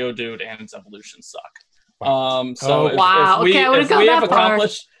why Geodude and its evolution suck. Wow.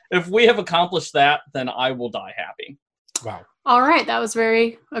 If we have accomplished that, then I will die happy. Wow. All right. That was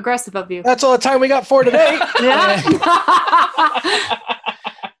very aggressive of you. That's all the time we got for today. Yeah.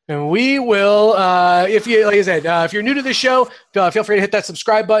 And we will, if you're new to the show, feel free to hit that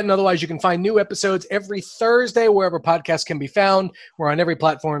subscribe button. Otherwise, you can find new episodes every Thursday wherever podcasts can be found. We're on every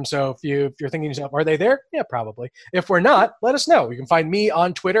platform. So if you're thinking to yourself, are they there? Yeah, probably. If we're not, let us know. You can find me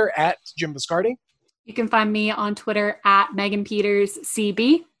on Twitter at Jim Viscardi. You can find me on Twitter at Megan Peters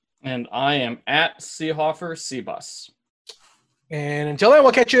CB. And I am at Seehofer Cbus. And until then,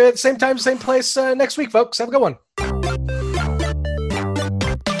 we'll catch you at the same time, same place next week, folks. Have a good one.